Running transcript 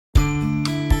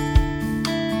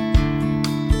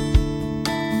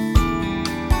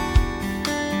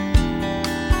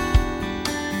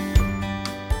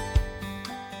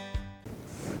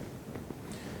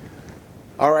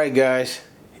All right, guys.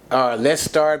 Let's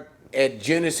start at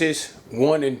Genesis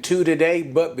 1 and 2 today.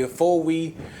 But before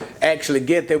we actually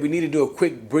get there, we need to do a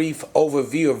quick brief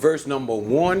overview of verse number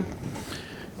 1.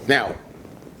 Now,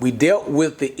 we dealt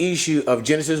with the issue of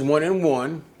Genesis 1 and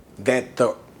 1, that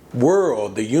the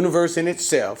world, the universe in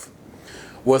itself,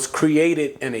 was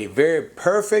created in a very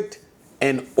perfect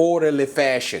and orderly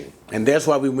fashion. And that's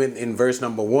why we went in verse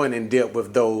number 1 and dealt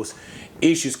with those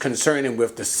issues concerning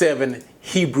with the 7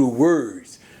 Hebrew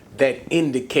words that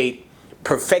indicate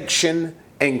perfection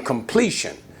and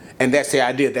completion. And that's the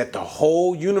idea that the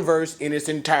whole universe in its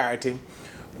entirety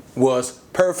was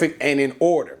perfect and in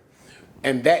order.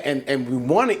 And we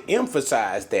want to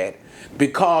emphasize that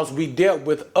because we dealt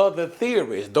with other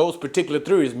theories, those particular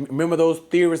theories. Remember those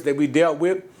theories that we dealt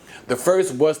with? The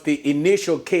first was the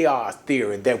initial chaos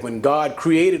theory, that when God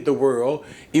created the world,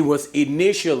 it was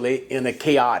initially in a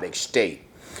chaotic state.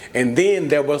 And then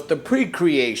there was the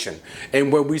pre-creation,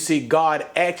 and where we see God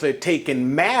actually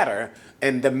taking matter,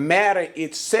 and the matter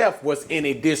itself was in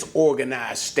a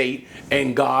disorganized state,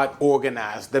 and God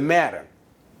organized the matter.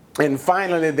 And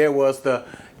finally, there was the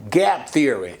gap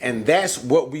theory, and that's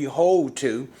what we hold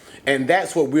to, and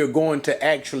that's what we're going to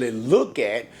actually look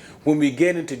at when we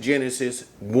get into Genesis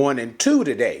 1 and 2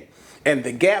 today. And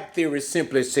the gap theory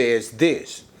simply says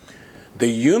this: the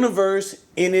universe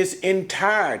in its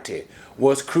entirety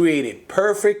was created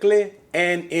perfectly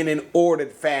and in an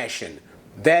ordered fashion.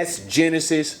 That's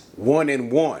Genesis 1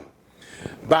 and 1.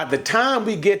 By the time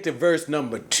we get to verse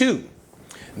number 2,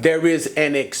 there is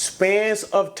an expanse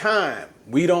of time.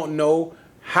 We don't know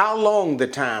how long the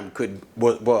time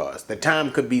was. The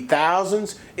time could be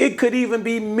thousands. It could even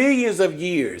be millions of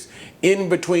years in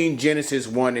between Genesis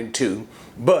 1 and 2.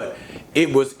 But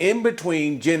it was in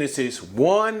between Genesis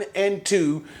 1 and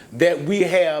 2 that we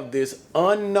have this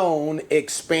unknown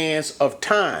expanse of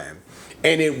time.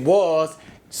 And it was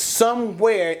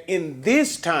somewhere in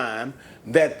this time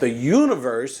that the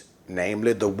universe,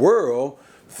 namely the world,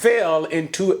 fell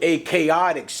into a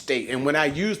chaotic state. And when I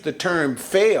use the term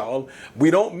fell,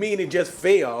 we don't mean it just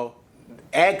fell.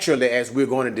 Actually, as we're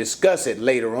going to discuss it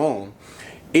later on,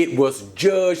 it was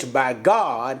judged by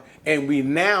God, and we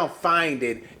now find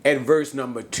it at verse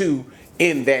number 2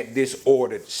 in that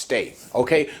disordered state.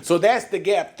 Okay, so that's the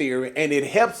gap theory, and it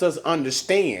helps us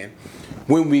understand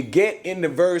when we get into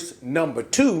verse number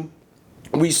 2,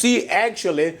 we see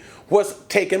actually what's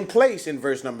taking place in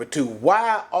verse number 2.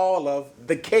 Why all of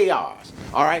the chaos?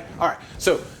 All right.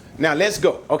 So now let's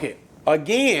go. Okay.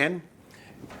 Again,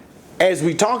 as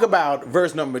we talk about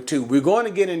verse number 2, we're going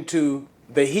to get into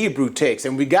the Hebrew text,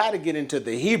 and we got to get into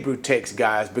the Hebrew text,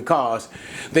 guys, because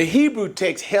the Hebrew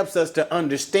text helps us to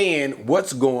understand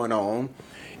what's going on.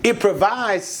 It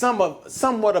provides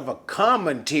somewhat of a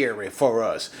commentary for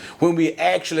us when we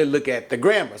actually look at the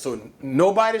grammar. So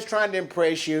nobody's trying to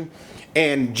impress you.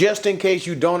 And just in case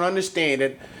you don't understand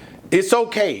it, it's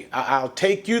okay. I'll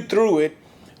take you through it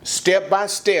step by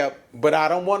step, but I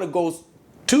don't want to go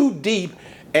too deep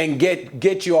and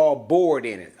get you all bored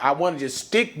in it. I want to just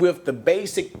stick with the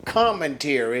basic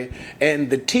commentary and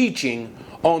the teaching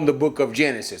on the book of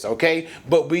Genesis, okay?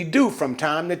 But we do from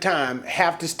time to time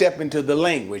have to step into the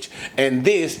language. And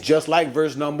this, just like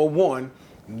verse number 1,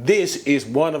 this is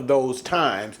one of those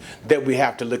times that we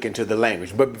have to look into the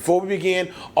language. But before we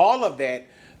begin all of that,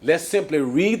 let's simply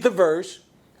read the verse,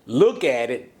 look at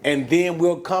it, and then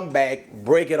we'll come back,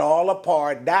 break it all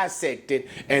apart, dissect it,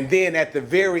 and then at the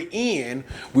very end,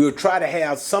 we'll try to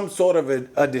have some sort of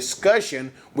a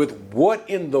discussion with what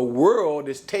in the world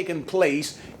is taking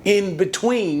place in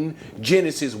between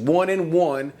Genesis 1 and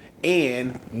 1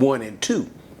 and 1 and 2.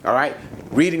 All right,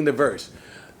 reading the verse.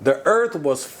 The earth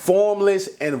was formless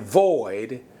and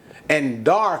void, and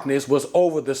darkness was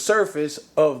over the surface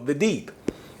of the deep.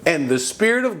 And the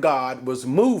Spirit of God was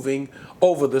moving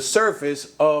over the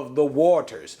surface of the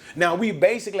waters. Now, we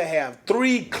basically have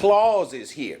 3 clauses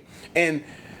here. And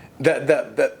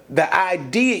the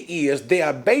idea is they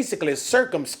are basically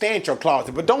circumstantial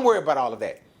clauses. But don't worry about all of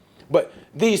that. But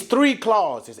these 3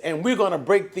 clauses, and we're going to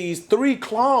break these 3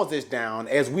 clauses down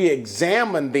as we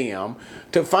examine them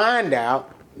to find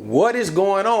out what is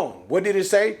going on. What did it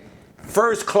say?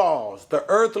 First clause, the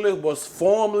earth was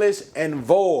formless and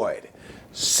void.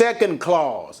 Second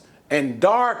clause, and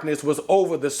darkness was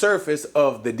over the surface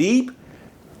of the deep.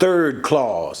 Third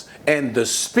clause, and the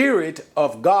Spirit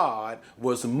of God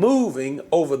was moving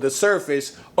over the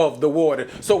surface of the water.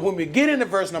 So when we get into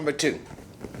verse number 2,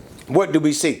 what do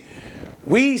we see?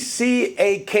 We see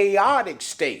a chaotic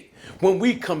state. when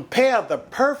we compare the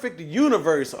perfect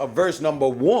universe of verse number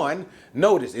 1,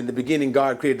 notice in the beginning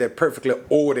God created that perfectly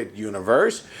ordered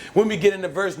universe. When we get into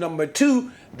verse number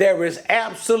 2, there is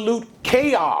absolute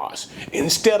chaos.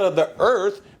 Instead of the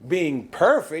earth being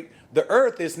perfect, the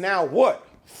earth is now what?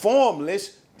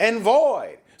 Formless and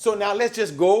void. So now let's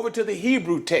just go over to the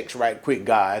Hebrew text right quick,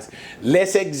 guys.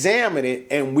 Let's examine it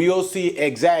and we'll see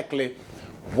exactly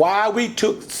why we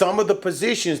took some of the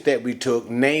positions that we took,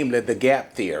 namely the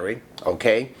gap theory,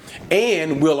 okay?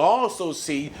 And we'll also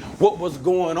see what was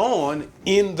going on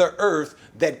in the earth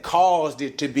that caused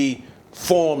it to be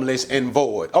formless and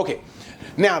void. Okay,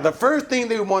 now the first thing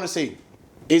that we want to see,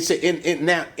 it's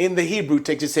in the Hebrew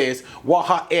text it says,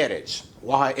 Waha Eretz.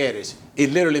 Waha Eretz.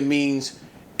 It literally means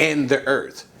in the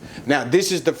earth. Now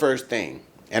this is the first thing,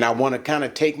 and I want to kind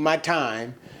of take my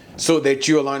time so that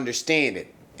you'll understand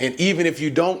it. And even if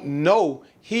you don't know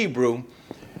Hebrew,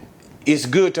 it's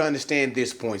good to understand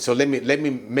this point. So let me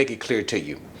make it clear to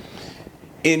you.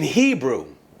 In Hebrew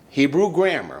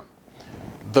grammar,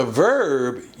 the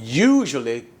verb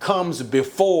usually comes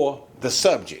before the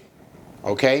subject.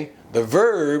 Okay? The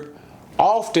verb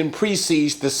often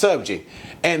precedes the subject.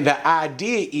 And the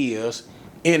idea is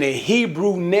in a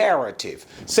Hebrew narrative.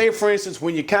 Say, for instance,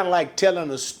 when you're kind of like telling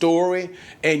a story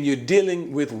and you're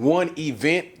dealing with one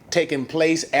event taking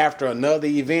place after another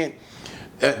event,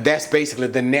 that's basically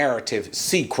the narrative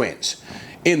sequence.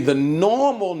 In the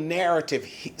normal narrative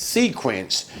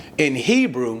sequence in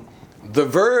Hebrew, the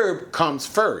verb comes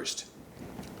first.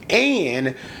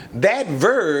 And that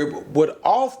verb would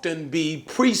often be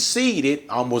preceded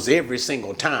almost every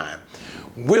single time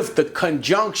with the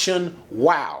conjunction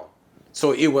wow.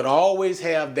 So it would always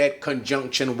have that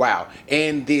conjunction wow,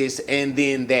 and this, and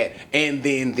then that, and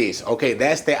then this. Okay,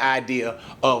 that's the idea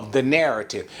of the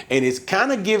narrative. And it's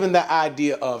kind of giving the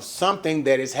idea of something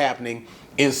that is happening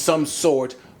in some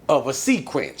sort of a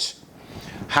sequence.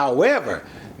 However,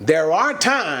 there are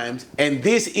times, and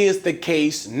this is the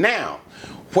case now,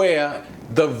 where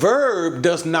the verb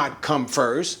does not come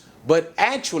first, but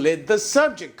actually the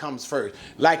subject comes first.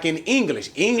 Like in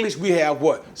English. English we have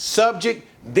what? Subject,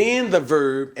 then the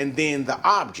verb, and then the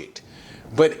object.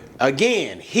 But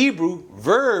again, Hebrew,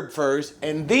 verb first,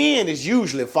 and then is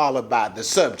usually followed by the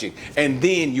subject, and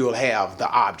then you'll have the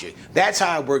object. That's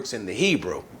how it works in the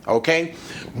Hebrew, okay?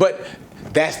 But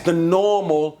that's the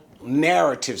normal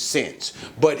narrative sense.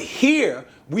 But here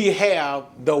we have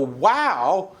the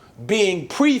wow being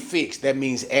prefixed, that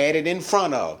means added in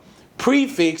front of,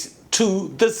 prefixed to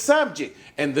the subject,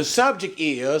 and the subject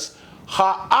is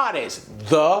Ha'aretz,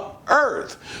 the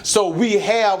earth. So we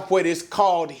have what is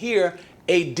called here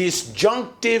a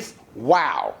disjunctive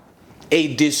wow.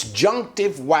 A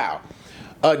disjunctive wow.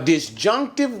 A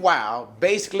disjunctive wow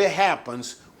basically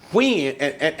happens when,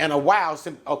 and a wow,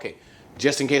 okay,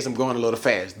 just in case I'm going a little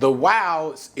fast. The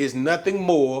wow is nothing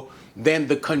more than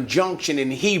the conjunction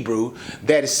in Hebrew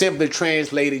that is simply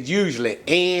translated usually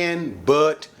and,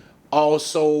 but,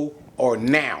 also, or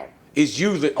now. It's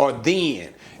usually, or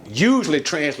then. Usually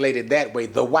translated that way,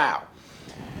 the wow.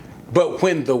 But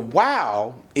when the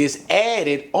wow is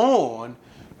added on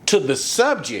to the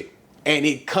subject and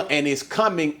it's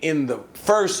coming in the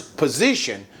first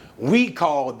position, we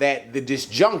call that the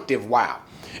disjunctive wow.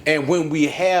 And when we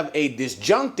have a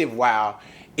disjunctive wow,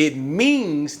 it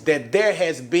means that there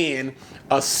has been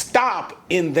a stop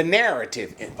in the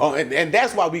narrative. And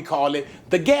that's why we call it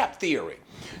the gap theory.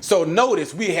 So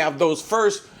notice we have those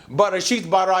first Barashit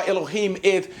bara Elohim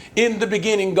eth, in the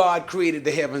beginning God created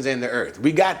the heavens and the earth.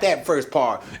 We got that first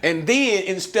part. And then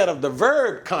instead of the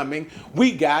verb coming,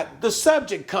 we got the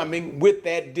subject coming with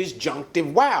that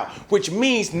disjunctive wow, which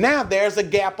means now there's a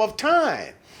gap of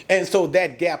time. And so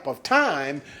that gap of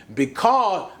time,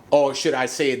 because, or should I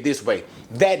say it this way,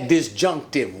 that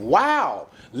disjunctive wow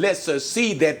lets us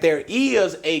see that there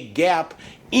is a gap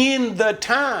in the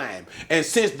time. And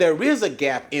since there is a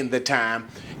gap in the time,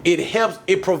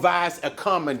 it provides a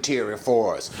commentary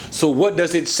for us. So what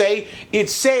does it say? It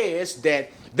says that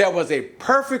there was a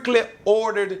perfectly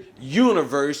ordered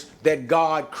universe that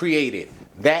God created.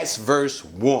 That's verse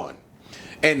 1.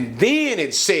 And then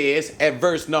it says at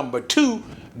verse number 2,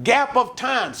 gap of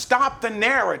time. Stop the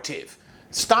narrative.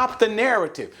 Stop the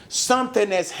narrative.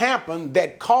 Something has happened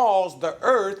that caused the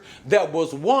earth that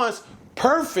was once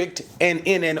perfect and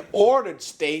in an ordered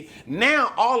state,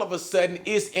 now all of a sudden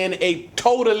is in a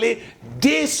totally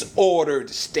disordered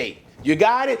state. You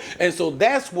got it? And so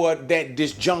that's what that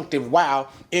disjunctive wow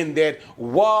in that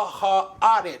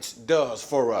Waha'aretz does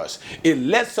for us. It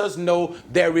lets us know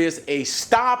there is a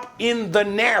stop in the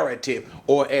narrative,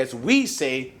 or as we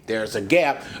say, there's a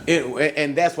gap.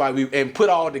 And that's why we put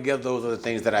all together, those are the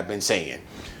things that I've been saying.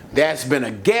 There's been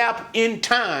a gap in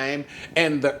time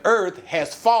and the earth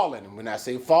has fallen. When I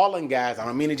say fallen, guys, I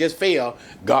don't mean it just fell.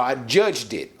 God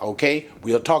judged it, okay?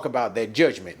 We'll talk about that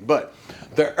judgment. But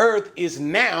the earth is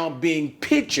now being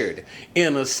pictured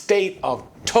in a state of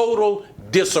total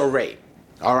disarray.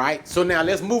 All right? So now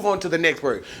let's move on to the next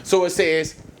word. So it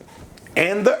says,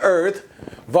 and the earth,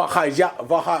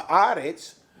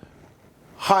 v'ha'aretz,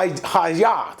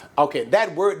 hayat. Okay,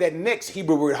 that word, that next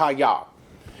Hebrew word, hayat,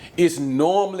 is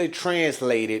normally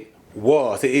translated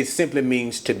was. It simply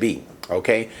means to be.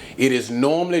 Okay, it is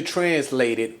normally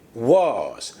translated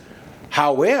was.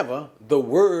 However, the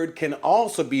word can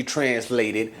also be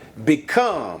translated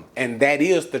become, and that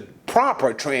is the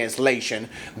proper translation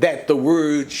that the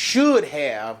word should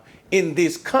have in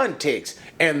this context.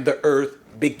 And the earth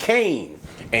became.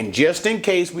 And just in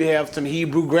case we have some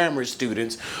Hebrew grammar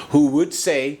students who would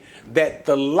say that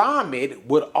the lamed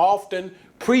would often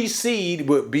precede,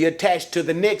 would be attached to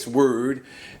the next word,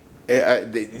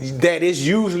 that is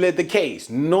usually the case,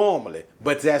 normally,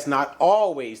 but that's not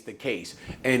always the case.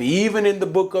 And even in the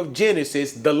book of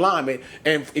Genesis, the lamed,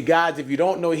 and guys, if you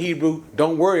don't know Hebrew,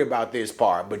 don't worry about this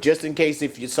part, but just in case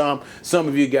if you some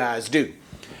of you guys do,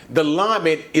 the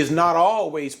lamed is not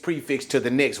always prefixed to the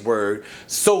next word,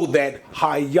 so that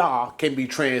haya can be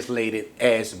translated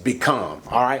as become.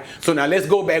 All right, so now let's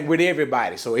go back with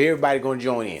everybody, so everybody gonna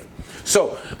join in.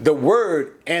 So the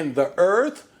word and the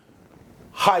earth,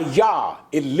 haya,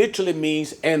 it literally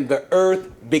means and the earth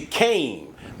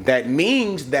became. That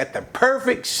means that the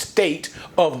perfect state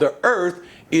of the earth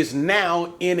is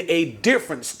now in a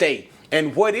different state.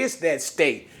 And what is that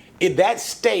state? That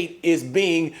state is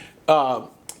being by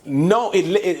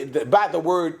the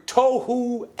word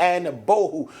tohu and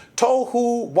bohu.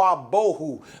 Tohu wa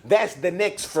bohu. That's the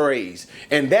next phrase.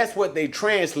 And that's what they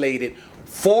translated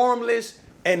formless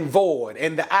and void.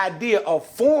 And the idea of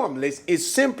formless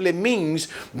is simply means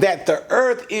that the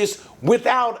earth is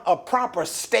without a proper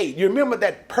state. You remember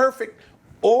that perfect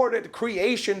ordered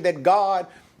creation that God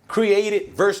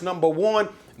created, verse number 1.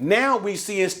 Now we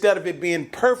see instead of it being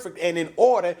perfect and in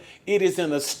order, it is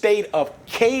in a state of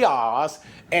chaos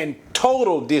and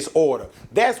total disorder.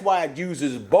 That's why it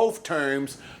uses both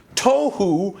terms,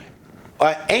 tohu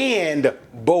and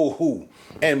bohu.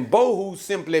 And bohu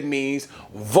simply means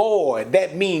void.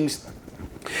 That means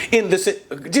in the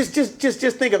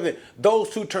just think of it. Those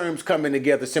two terms coming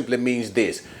together simply means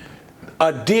this: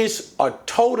 a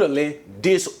totally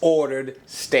disordered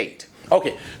state.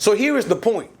 Okay, so here is the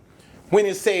point when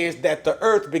it says that the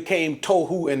earth became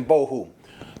tohu and bohu.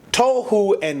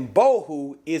 Tohu and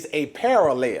bohu is a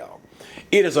parallel.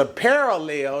 It is a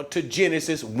parallel to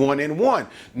Genesis 1:1.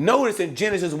 Notice in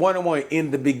Genesis 1:1,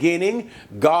 in the beginning,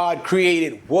 God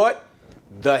created what?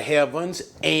 The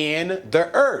heavens and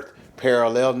the earth.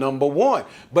 Parallel number 1.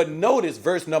 But notice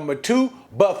verse number 2,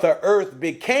 but the earth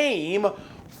became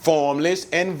formless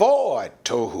and void.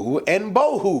 Tohu and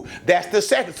bohu. That's the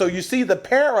second. So you see the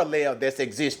parallel that's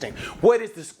existing. What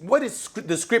is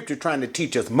the scripture trying to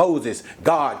teach us? Moses,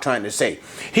 God trying to say.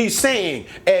 He's saying,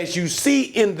 as you see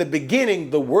in the beginning,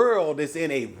 the world is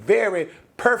in a very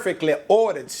perfectly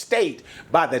ordered state.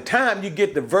 By the time you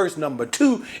get to verse number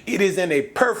 2, it is in a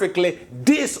perfectly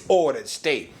disordered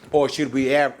state. Or should we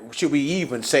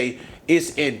even say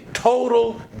it's in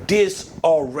total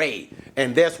disarray.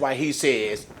 And that's why he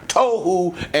says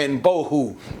tohu and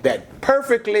bohu. That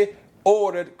perfectly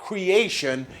ordered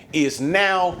creation is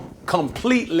now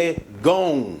completely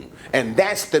gone. And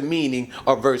that's the meaning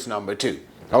of verse number 2.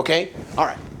 Okay? All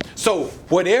right. So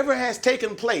whatever has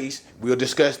taken place, we'll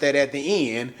discuss that at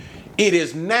the end, it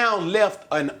is now left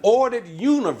an ordered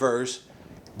universe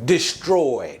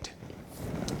destroyed.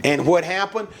 And what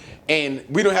happened? And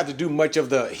we don't have to do much of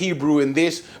the Hebrew in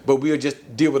this, but we'll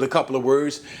just deal with a couple of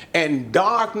words. And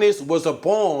darkness was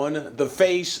upon the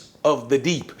face of the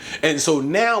deep. And so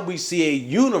now we see a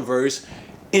universe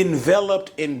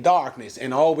enveloped in darkness.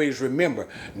 And always remember,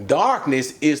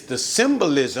 darkness is the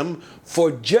symbolism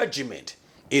for judgment.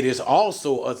 It is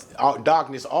also,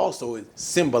 darkness also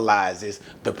symbolizes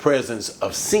the presence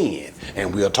of sin.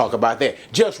 And we'll talk about that.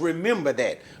 Just remember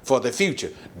that for the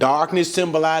future. Darkness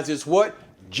symbolizes what?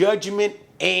 Judgment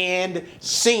and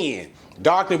sin.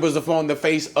 Darkness was upon the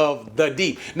face of the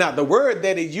deep. Now, the word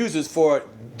that it uses for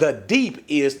the deep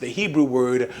is the Hebrew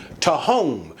word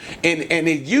tahom. And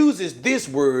it uses this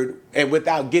word, and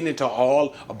without getting into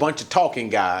a bunch of talking,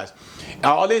 guys,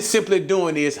 all it's simply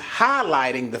doing is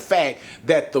highlighting the fact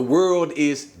that the world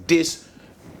is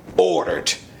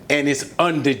disordered and is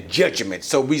under judgment.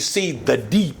 So we see the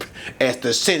deep as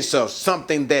the sense of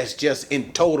something that's just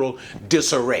in total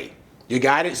disarray. You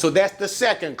got it? So that's the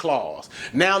second clause.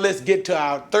 Now let's get to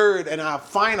our third and our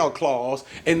final clause,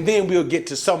 and then we'll get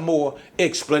to some more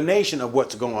explanation of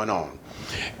what's going on.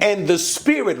 And the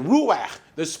spirit, Ruach,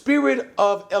 the spirit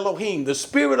of Elohim, the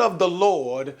spirit of the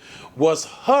Lord, was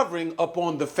hovering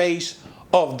upon the face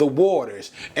of the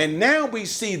waters. And now we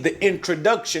see the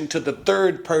introduction to the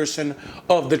third person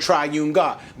of the triune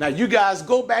God. Now you guys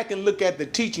go back and look at the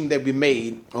teaching that we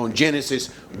made on Genesis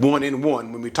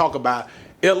 1:1 when we talk about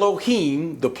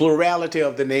Elohim, the plurality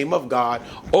of the name of God,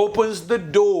 opens the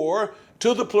door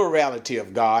to the plurality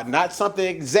of God. Not something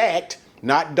exact,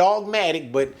 not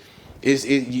dogmatic, but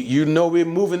you know we're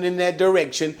moving in that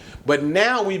direction. But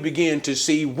now we begin to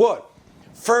see what?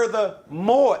 Further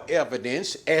more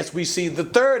evidence as we see the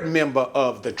third member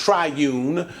of the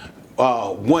triune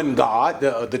one God,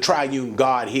 the triune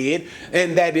Godhead,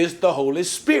 and that is the Holy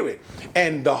Spirit.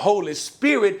 And the Holy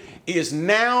Spirit is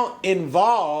now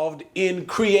involved in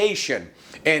creation.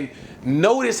 And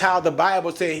notice how the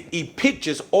Bible says he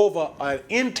pictures over an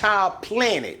entire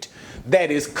planet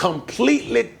that is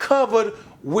completely covered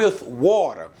with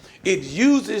water. It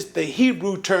uses the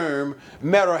Hebrew term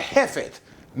merohephet.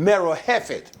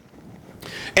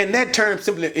 And that term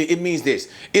simply, it means this.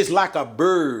 It's like a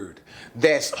bird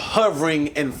that's hovering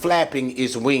and flapping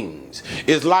its wings.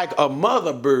 It's like a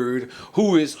mother bird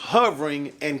who is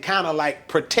hovering and kind of like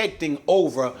protecting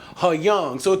over her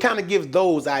young. So it kind of gives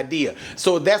those ideas.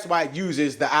 So that's why it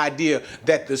uses the idea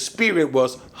that the spirit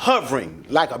was hovering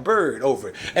like a bird over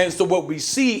it. And so what we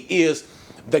see is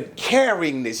the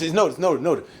carryingness.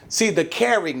 Notice. See the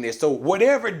carryingness. So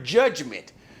whatever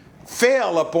judgment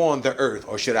fell upon the earth,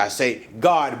 or should I say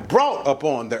God brought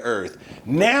upon the earth,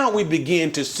 now we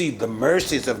begin to see the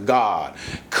mercies of God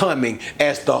coming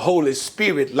as the Holy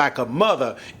Spirit, like a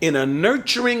mother in a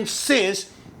nurturing sense,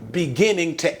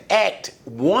 beginning to act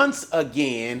once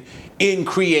again in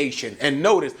creation. And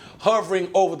notice, hovering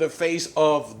over the face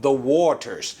of the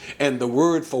waters. And the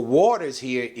word for waters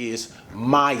here is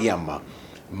mayim.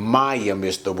 Mayim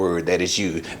is the word that is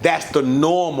used. That's the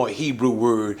normal Hebrew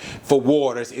word for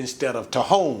waters instead of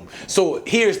tahom. So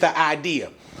here's the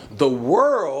idea. The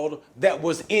world that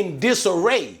was in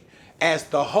disarray, as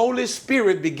the Holy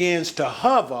Spirit begins to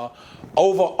hover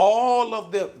over all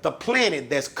of the planet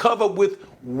that's covered with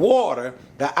water,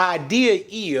 the idea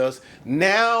is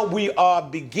now we are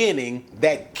beginning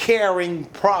that carrying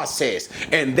process.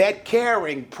 And that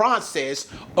carrying process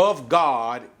of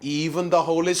God, even the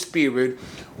Holy Spirit,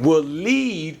 will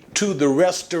lead to the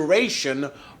restoration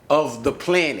of the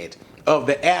planet, of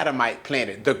the Adamite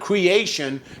planet, the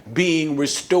creation being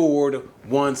restored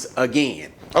once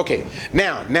again. Okay,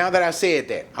 now that I said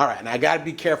that, all right, and I got to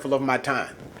be careful of my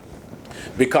time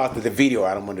because of the video.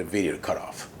 I don't want the video to cut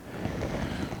off.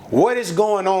 What is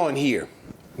going on here?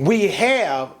 We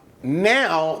have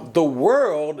now the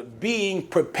world being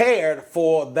prepared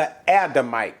for the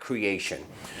Adamite creation.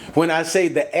 When I say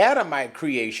the Adamite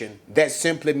creation, that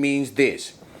simply means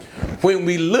this. When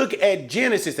we look at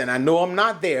Genesis, and I know I'm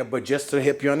not there, but just to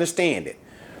help you understand it.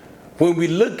 When we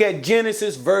look at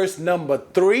Genesis verse number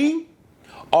 3,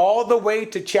 all the way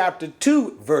to chapter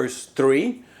 2, verse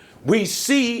 3, we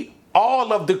see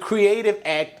all of the creative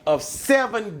act of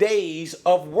 7 days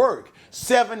of work.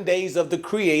 7 days of the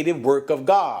creative work of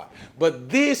God. But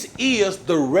this is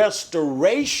the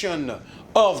restoration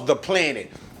of the planet.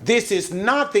 This is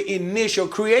not the initial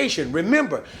creation.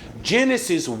 Remember,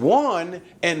 Genesis 1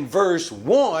 and verse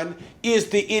 1 is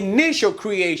the initial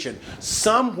creation.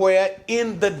 Somewhere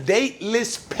in the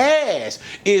dateless past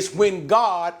is when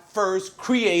God first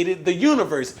created the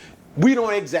universe. We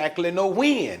don't exactly know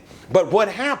when, but what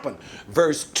happened?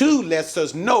 Verse 2 lets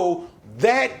us know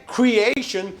that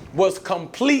creation was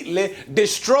completely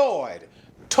destroyed.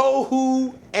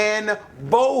 Tohu and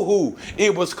bohu.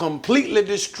 It was completely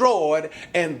destroyed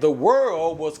and the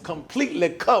world was completely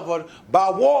covered by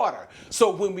water.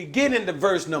 So when we get into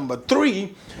verse number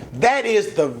 3, that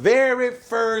is the very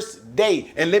first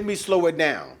day. And let me slow it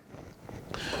down.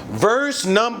 Verse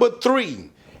number 3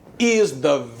 is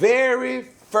the very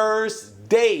first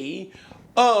day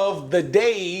of the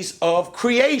days of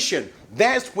creation.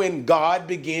 That's when God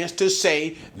begins to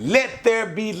say, let there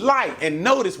be light. And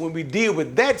notice when we deal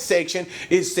with that section,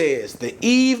 it says the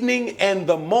evening and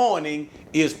the morning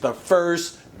is the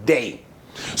first day.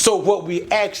 So what we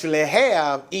actually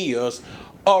have is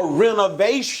a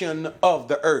renovation of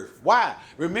the earth. Why?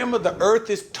 Remember, the earth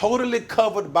is totally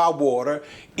covered by water.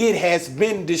 It has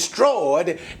been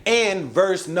destroyed. And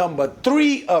verse number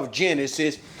 3 of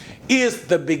Genesis is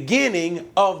the beginning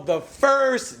of the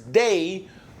first day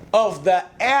of the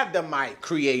Adamite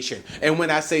creation. And when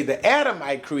I say the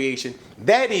Adamite creation,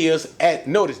 that is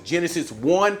notice Genesis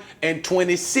 1 and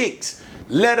 26.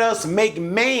 Let us make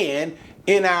man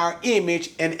in our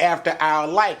image and after our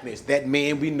likeness. That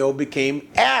man we know became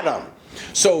Adam.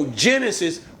 So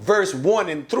Genesis verse 1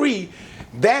 and 3,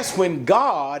 that's when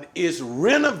God is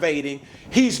renovating.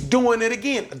 He's doing it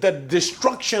again. The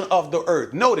destruction of the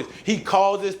earth. Notice, he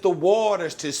causes the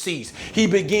waters to cease. He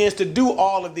begins to do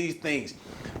all of these things.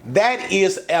 That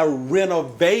is a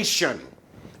renovation.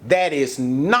 That is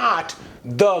not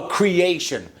the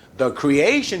creation. The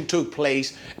creation took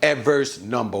place at verse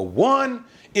number 1.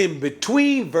 In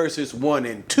between verses 1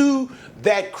 and 2,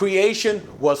 that creation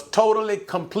was totally,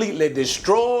 completely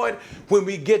destroyed. When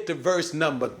we get to verse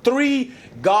number 3,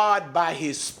 God, by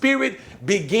his Spirit,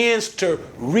 begins to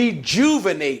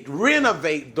rejuvenate,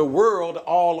 renovate the world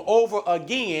all over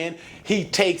again. He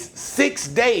takes 6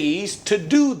 days to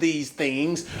do these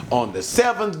things. On the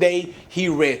seventh day, he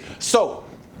rests. So,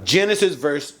 Genesis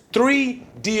verse 3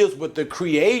 deals with the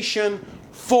creation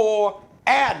for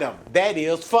Adam. That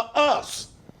is for us.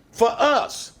 For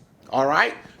us. All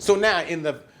right. So now in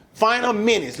the final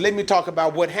minutes, let me talk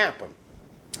about what happened.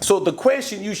 So the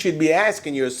question you should be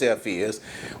asking yourself is,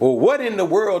 well, what in the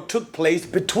world took place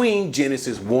between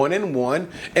Genesis 1 and 1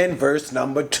 and verse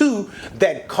number 2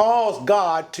 that caused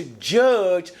God to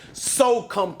judge so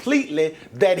completely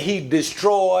that he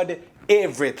destroyed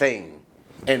everything?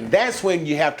 And that's when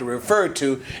you have to refer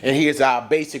to, and here's our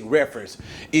basic reference,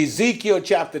 Ezekiel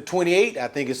chapter 28, I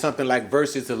think it's something like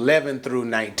verses 11 through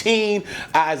 19,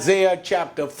 Isaiah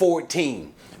chapter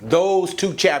 14. Those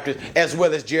two chapters, as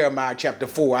well as Jeremiah chapter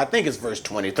 4, I think it's verse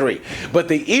 23. But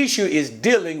the issue is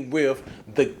dealing with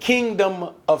the kingdom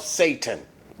of Satan.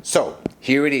 So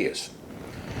here it is.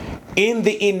 In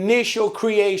the initial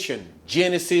creation,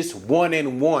 Genesis 1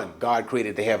 and 1, God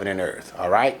created the heaven and earth.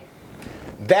 All right.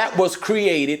 That was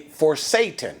created for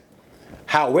Satan.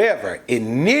 However,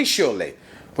 initially,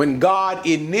 when God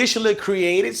initially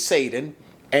created Satan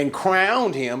and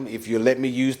crowned him, if you let me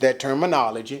use that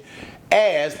terminology,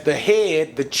 as the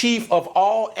head, the chief of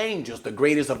all angels, the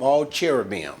greatest of all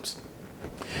cherubims,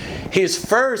 his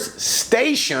first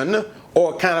station,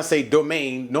 or kind of say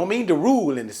domain, no mean to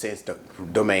rule in the sense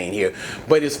of domain here,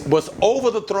 but it was over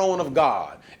the throne of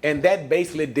God. And that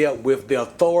basically dealt with the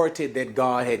authority that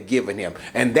God had given him.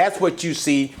 And that's what you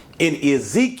see in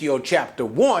Ezekiel chapter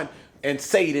 1, and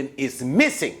Satan is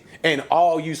missing. And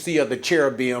all you see are the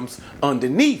cherubims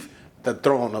underneath the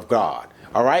throne of God.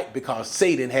 All right? Because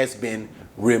Satan has been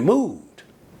removed.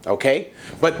 Okay?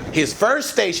 But his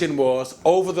first station was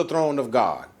over the throne of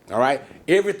God. All right?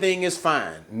 Everything is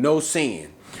fine. No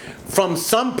sin. From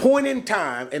some point in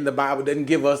time, and the Bible doesn't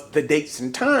give us the dates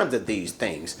and times of these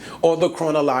things or the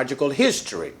chronological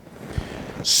history,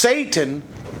 Satan,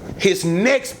 his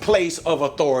next place of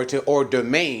authority or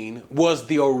domain was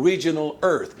the original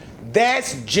earth.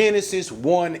 That's Genesis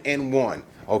 1 and 1.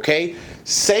 Okay?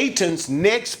 Satan's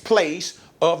next place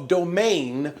of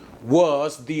domain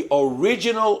was the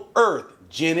original earth.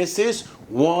 Genesis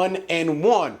 1 and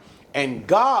 1. And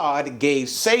God gave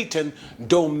Satan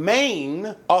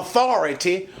domain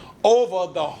authority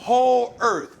over the whole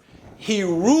earth. He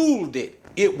ruled it.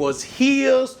 It was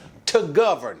his to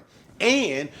govern.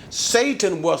 And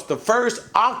Satan was the first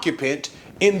occupant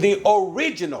in the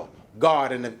original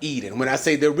Garden of Eden. When I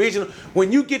say the original,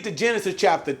 when you get to Genesis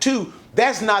chapter 2,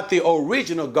 that's not the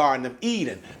original Garden of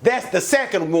Eden. That's the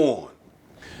second one.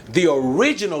 The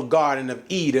original Garden of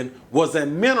Eden was a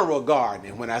mineral garden.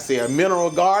 And when I say a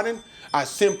mineral garden, I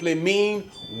simply mean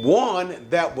one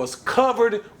that was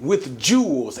covered with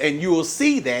jewels. And you will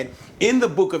see that in the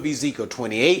book of Ezekiel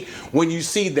 28, when you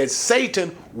see that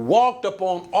Satan walked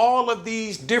upon all of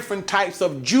these different types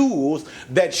of jewels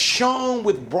that shone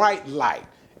with bright light.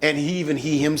 And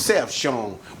he himself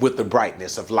shone with the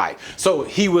brightness of light. So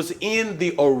he was in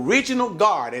the original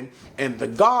garden, and the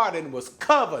garden was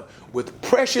covered with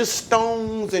precious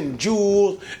stones and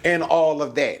jewels and all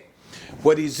of that.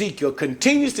 What Ezekiel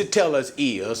continues to tell us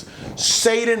is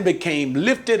Satan became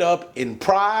lifted up in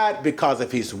pride because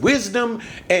of his wisdom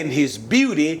and his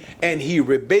beauty, and he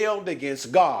rebelled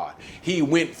against God. He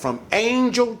went from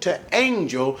angel to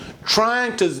angel,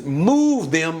 trying to move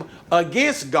them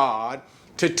against God,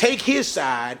 to take his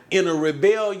side in a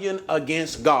rebellion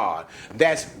against God.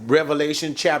 That's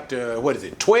Revelation chapter,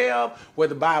 12, where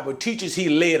the Bible teaches he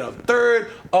led a third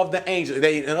of the angels.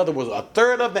 In other words, a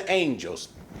third of the angels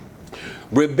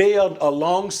rebelled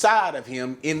alongside of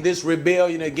him in this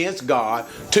rebellion against God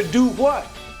to do what?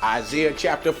 Isaiah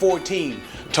chapter 14,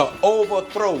 to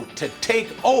overthrow, to take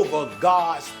over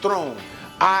God's throne.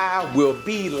 I will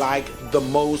be like the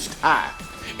Most High.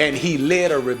 and he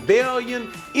led a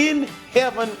rebellion in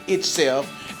heaven itself,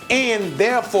 and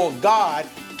therefore God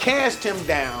cast him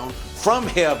down from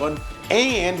heaven,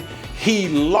 and he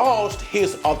lost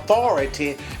his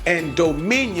authority and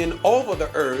dominion over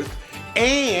the earth.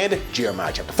 And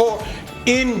Jeremiah chapter 4,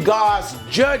 in God's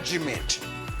judgment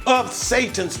of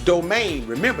Satan's domain.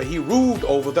 Remember, he ruled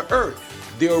over the earth,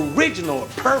 the original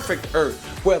perfect earth,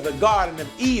 where the Garden of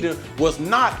Eden was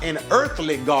not an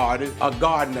earthly garden, a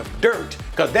garden of dirt,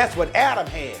 because that's what Adam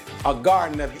had, a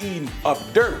Garden of Eden of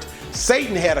dirt.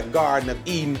 Satan had a Garden of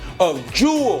Eden of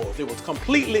jewels. It was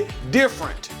completely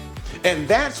different. And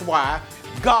that's why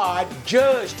God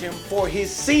judged him for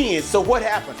his sins. So what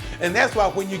happened? And that's why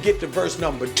when you get to verse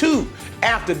number 2,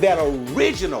 after that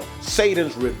original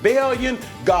Satan's rebellion,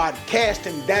 God cast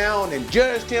him down and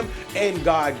judged him, and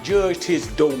God judged his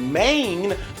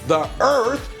domain, the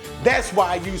earth. That's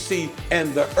why you see,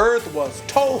 and the earth was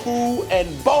tohu and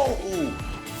bohu,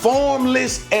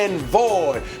 formless and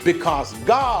void, because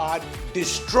God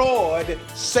destroyed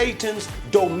Satan's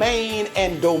domain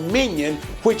and dominion,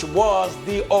 which was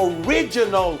the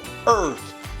original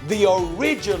earth, the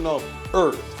original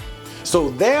earth. So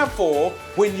therefore,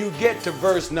 when you get to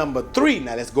verse number 3,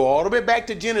 now let's go all the way back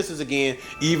to Genesis again,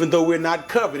 even though we're not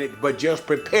covering it, but just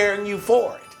preparing you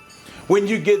for it. When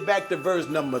you get back to verse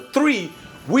number 3,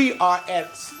 we are at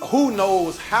who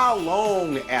knows how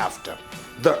long after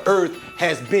the earth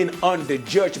has been under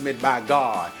judgment by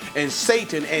God, and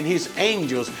Satan and his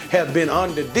angels have been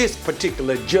under this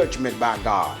particular judgment by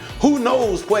God. Who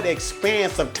knows what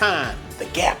expanse of time, the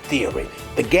gap theory,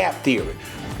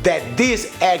 that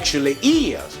this actually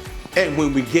is. And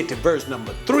when we get to verse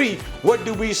number 3, what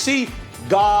do we see?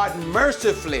 God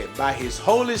mercifully, by his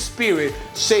Holy Spirit,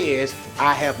 says,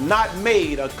 I have not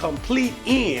made a complete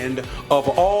end of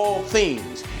all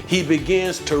things. He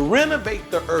begins to renovate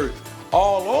the earth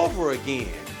all over again.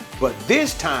 But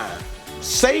this time,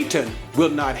 Satan will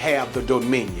not have the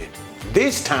dominion.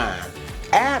 This time,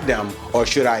 Adam, or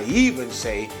should I even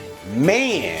say,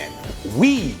 man,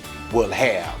 we will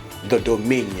have the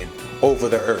dominion over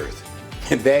the earth.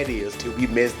 And that is till we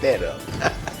mess that up.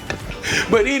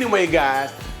 But anyway,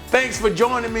 guys, thanks for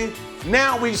joining me.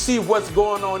 Now we see what's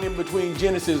going on in between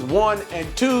Genesis 1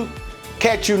 and 2.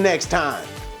 Catch you next time.